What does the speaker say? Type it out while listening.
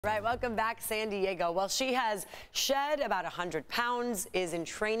Right, welcome back, San Diego. Well, she has shed about 100 pounds, is in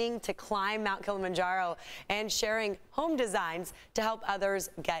training to climb Mount Kilimanjaro, and sharing home designs to help others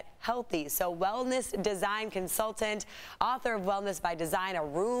get healthy. So wellness design consultant, author of Wellness by Design, a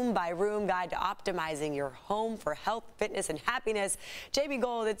room-by-room guide to optimizing your home for health, fitness, and happiness. Jamie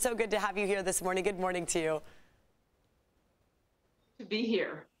Gold, it's so good to have you here this morning. Good morning to you. To be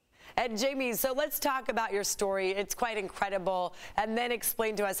here. And Jamie, so let's talk about your story. It's quite incredible. And then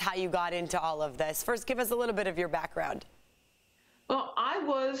explain to us how you got into all of this. First, give us a little bit of your background. Well, I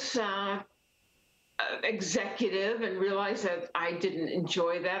was executive and realized that I didn't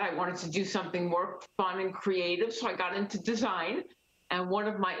enjoy that. I wanted to do something more fun and creative, so I got into design. And one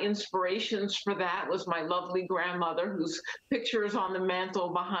of my inspirations for that was my lovely grandmother, whose picture is on the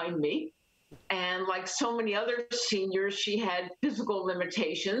mantle behind me. And like so many other seniors, she had physical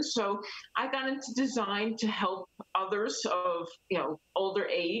limitations. So I got into design to help others of, older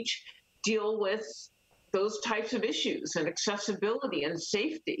age deal with those types of issues and accessibility and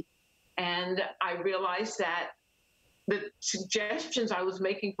safety. And I realized that the suggestions I was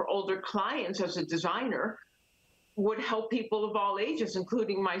making for older clients as a designer would help people of all ages,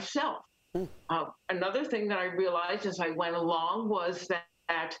 including myself. Another thing that I realized as I went along was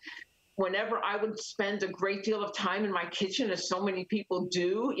that whenever I would spend a great deal of time in my kitchen, as so many people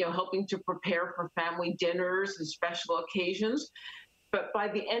do, helping to prepare for family dinners and special occasions. But by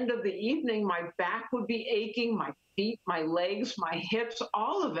the end of the evening, my back would be aching, my feet, my legs, my hips,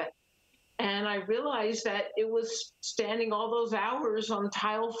 all of it. And I realized that it was standing all those hours on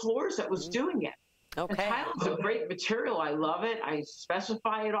tile floors that was doing it. Okay. And tile is a great material. I love it. I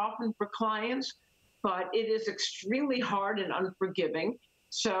specify it often for clients, but it is extremely hard and unforgiving.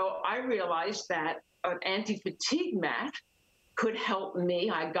 So I realized that an anti-fatigue mat could help me.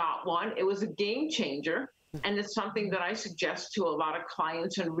 I got one. It was a game changer, and it's something that I suggest to a lot of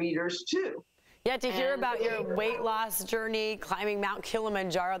clients and readers too. Yeah, to hear about your weight loss journey, climbing Mount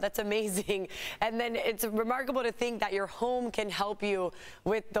Kilimanjaro, that's amazing. And then it's remarkable to think that your home can help you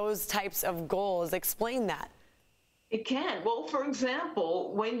with those types of goals. Explain that. It can. Well, for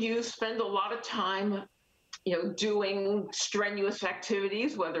example, when you spend a lot of time doing strenuous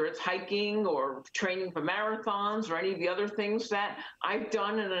activities, whether it's hiking or training for marathons or any of the other things that I've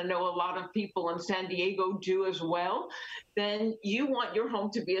done, and I know a lot of people in San Diego do as well, then you want your home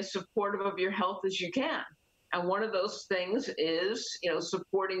to be as supportive of your health as you can. And one of those things is,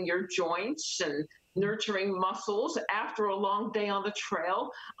 supporting your joints and nurturing muscles. After a long day on the trail,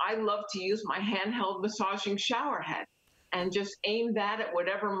 I love to use my handheld massaging shower head and just aim that at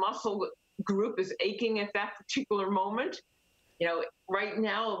whatever muscle group is aching at that particular moment. Right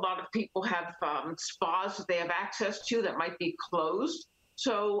now, a lot of people have spas that they have access to that might be closed.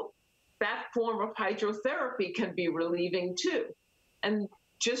 So that form of hydrotherapy can be relieving too. And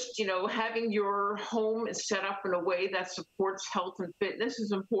just, having your home set up in a way that supports health and fitness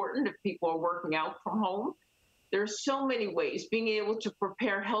is important if people are working out from home. There's so many ways. Being able to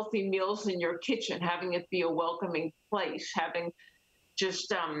prepare healthy meals in your kitchen, having it be a welcoming place, having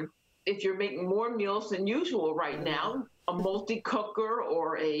just if you're making more meals than usual right now, a multi-cooker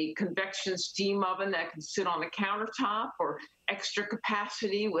or a convection steam oven that can sit on a countertop, or extra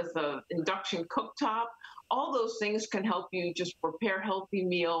capacity with an induction cooktop, all those things can help you just prepare healthy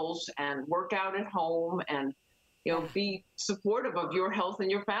meals and work out at home and be supportive of your health and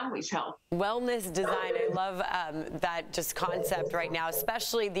your family's health. Wellness design, I love that just concept right now,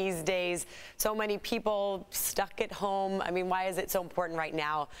 especially these days. So many people stuck at home. I mean, why is it so important right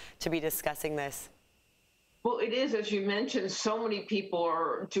now to be discussing this? Well, it is, as you mentioned, so many people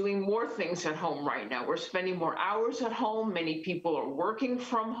are doing more things at home right now. We're spending more hours at home. Many people are working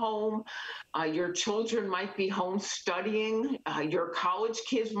from home. Your children might be home studying. Your college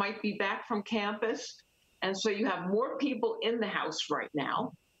kids might be back from campus. And so you have more people in the house right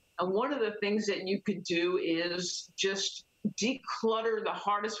now. And one of the things that you could do is just declutter the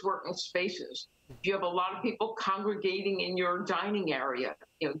hardest working spaces. If you have a lot of people congregating in your dining area,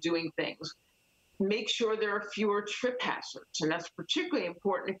 doing things, make sure there are fewer trip hazards. And that's particularly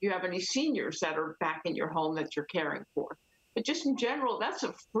important if you have any seniors that are back in your home that you're caring for. But just in general, that's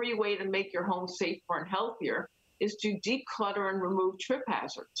a free way to make your home safer and healthier, is to declutter and remove trip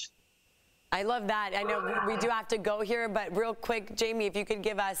hazards. I love that. I know we do have to go here, but real quick, Jamie, if you could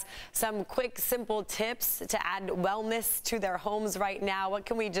give us some quick, simple tips to add wellness to their homes right now. What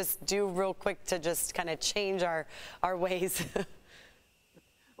can we just do real quick to just kind of change our ways?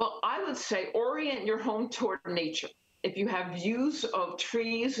 Well, I would say orient your home toward nature. If you have views of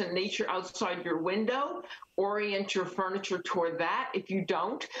trees and nature outside your window, orient your furniture toward that. If you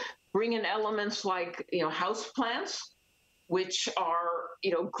don't, bring in elements like, house plants, which are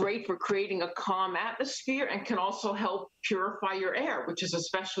great for creating a calm atmosphere and can also help purify your air, which is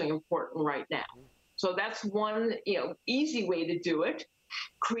especially important right now. So that's one, easy way to do it.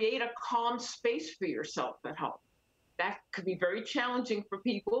 Create a calm space for yourself at home. That could be very challenging for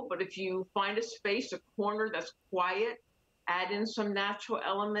people, but if you find a space, a corner that's quiet, add in some natural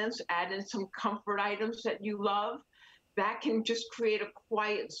elements, add in some comfort items that you love, that can just create a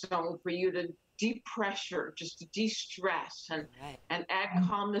quiet zone for you to de-pressure, just to de-stress and add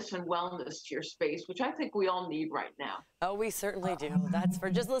calmness and wellness to your space, which I think we all need right now. Oh, we certainly do. That's for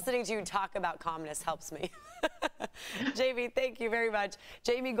just listening to you talk about calmness helps me. Jamie, thank you very much.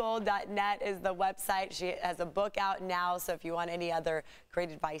 JamieGold.net is the website. She has a book out now, so if you want any other great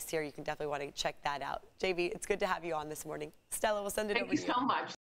advice here, you can definitely want to check that out. Jamie, it's good to have you on this morning. Stella, we'll send it over to you. Thank you so much.